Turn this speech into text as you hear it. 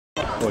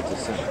Oh, it's a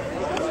sin.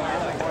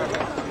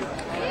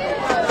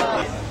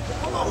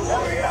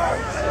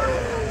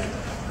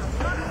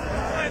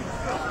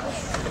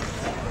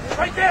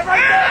 Right there, right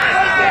there,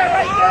 right there,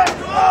 right there!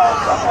 Oh,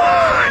 come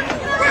on!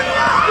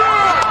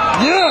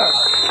 Yes!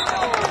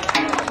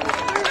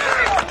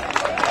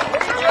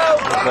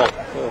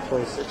 About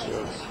 26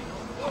 yards.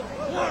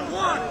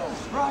 One.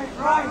 Right.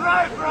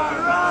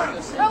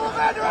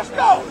 Elevator, let's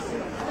go!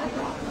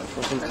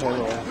 Something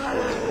 10 off.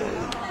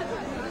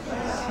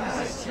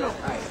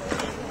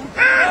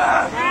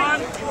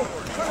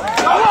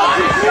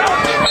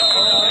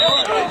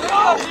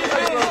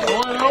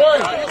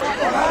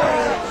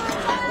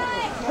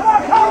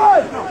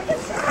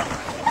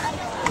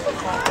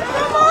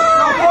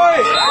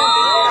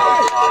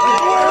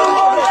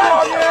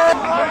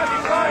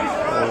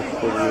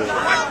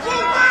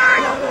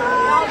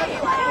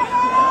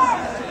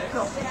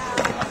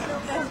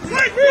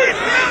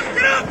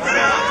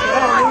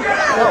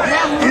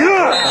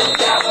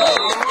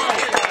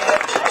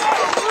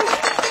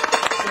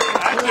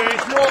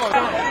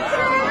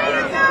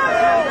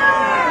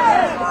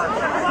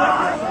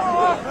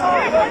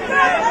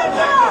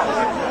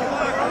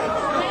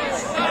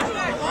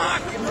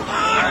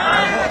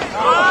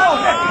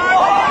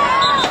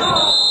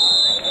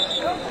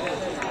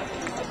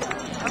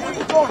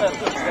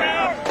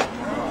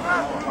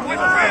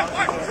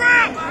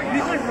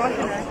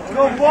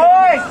 Go,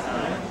 boys!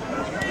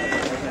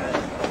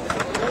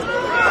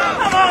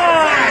 Come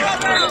on!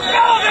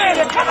 Go,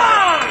 baby! Come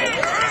on!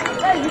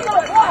 Hey, you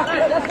gotta block it!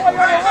 That's why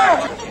you're on the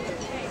left!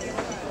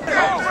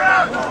 Go,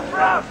 Brown!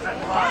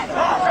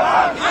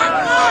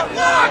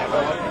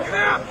 Get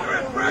after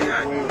it, bring it!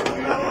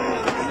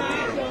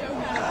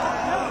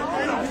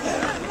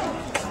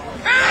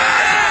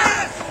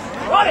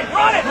 Run it!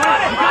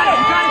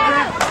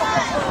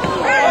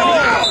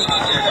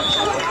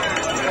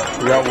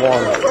 We got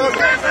one.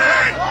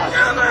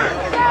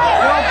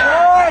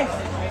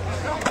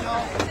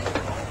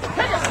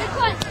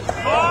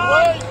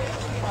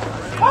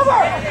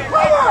 Cover!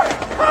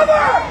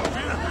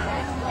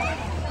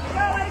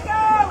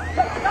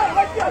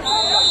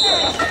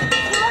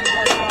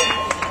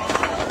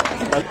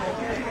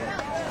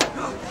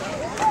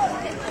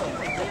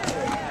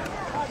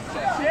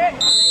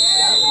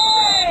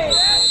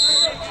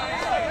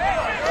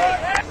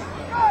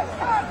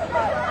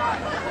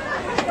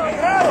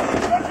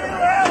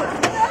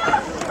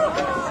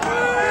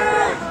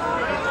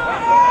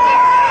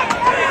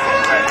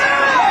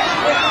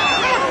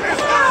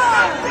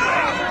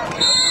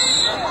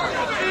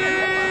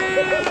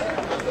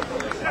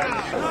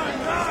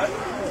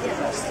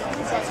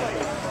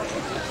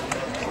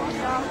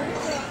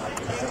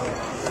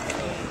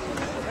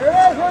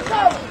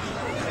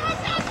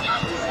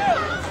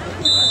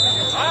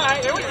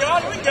 Alright, here we go.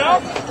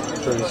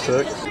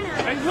 36.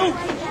 Hey, Luke!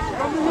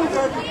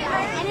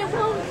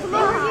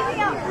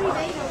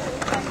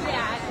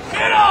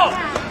 Get off!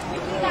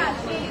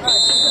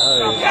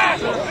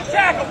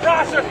 Tackle,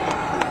 Prosser!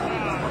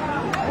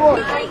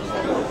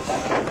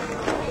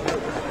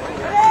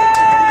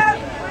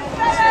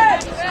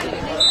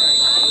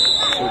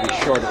 We'll be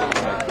short of it.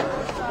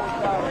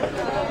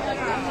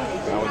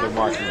 Now when they're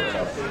marching it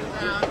up.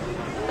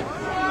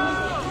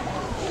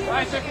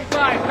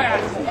 555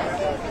 pass.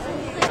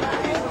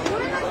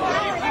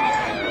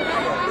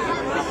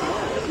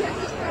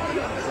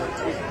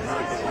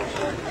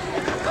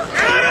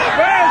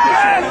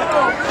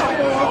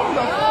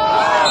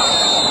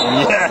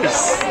 Yes!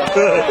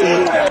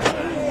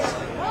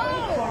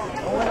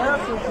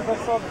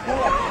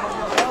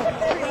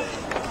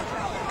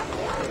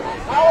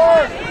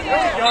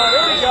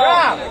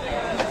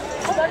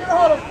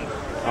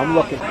 I'm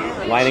looking,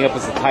 lining up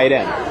as a tight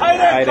end. Tight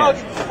end.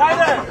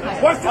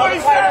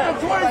 127,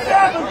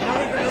 27.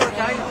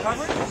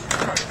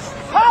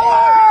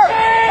 Power!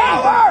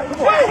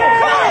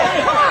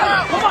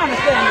 Come on, we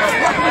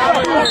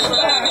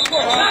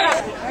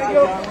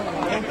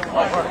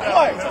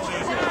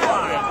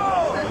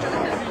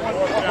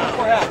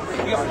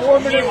got 4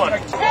 minutes.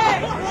 Go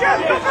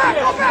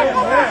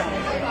back.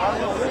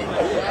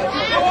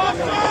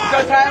 Go,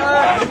 Tyler.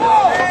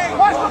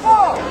 Watch the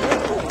ball.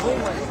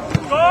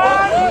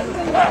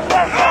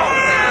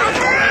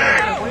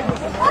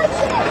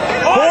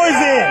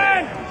 Poison!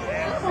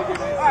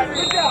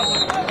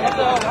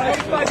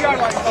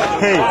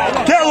 Hey,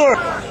 Kettler!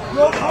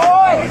 Go,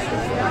 boys!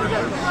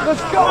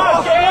 Let's go!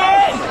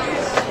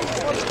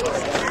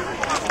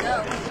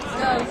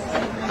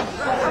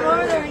 Come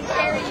over there and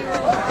carry you.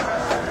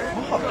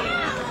 Are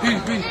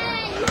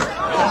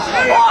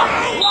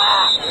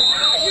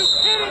you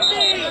kidding me?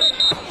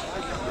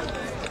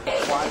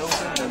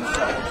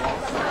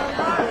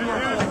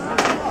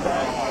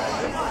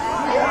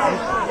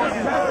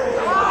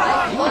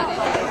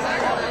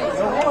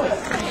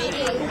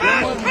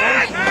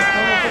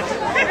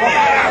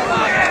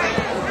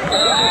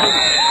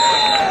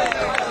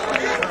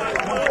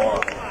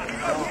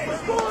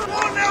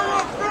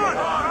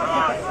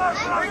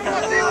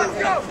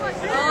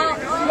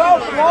 Go,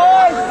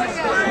 boys!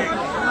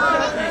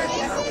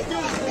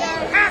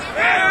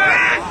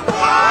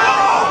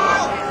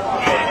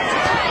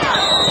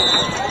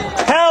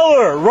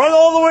 Run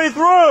all the way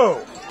through.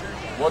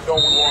 What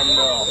don't we want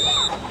now?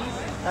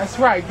 That's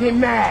right, get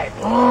mad.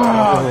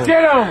 Oh,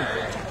 get him!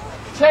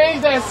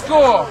 Change that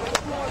score.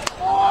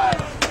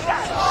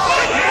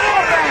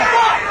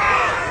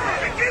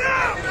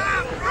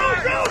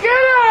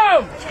 Get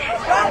him!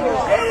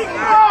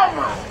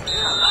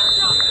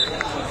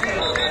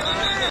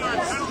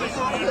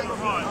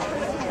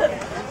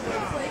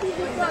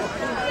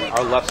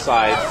 Our left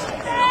side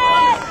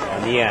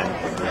on the end,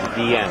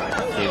 the end,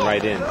 came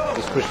right in.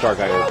 Just pushed our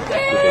guy over.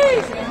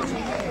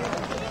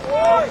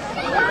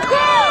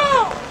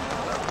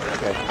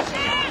 Okay.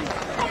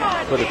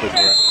 Put it this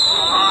way.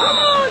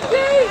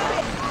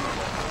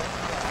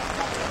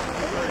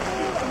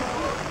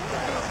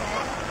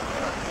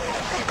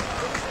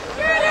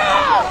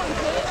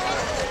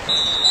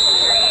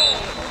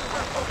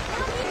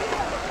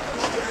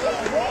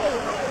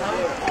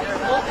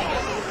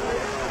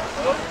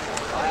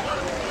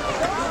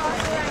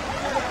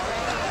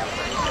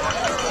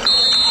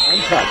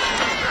 Untouched.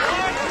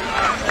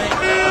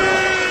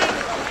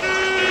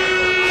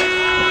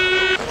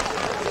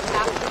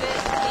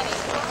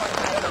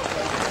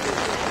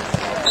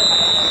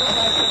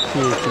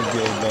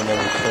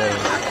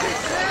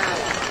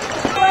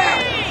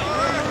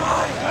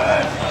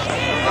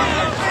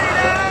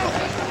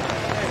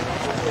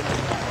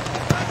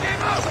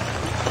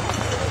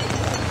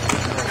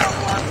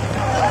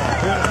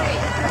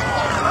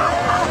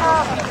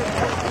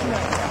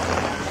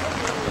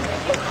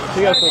 He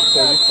got some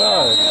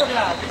 35.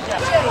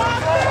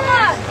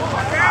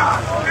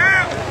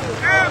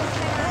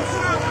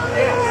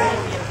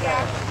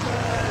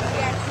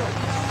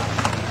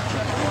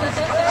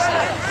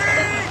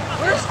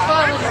 Where's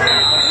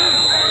Tolland?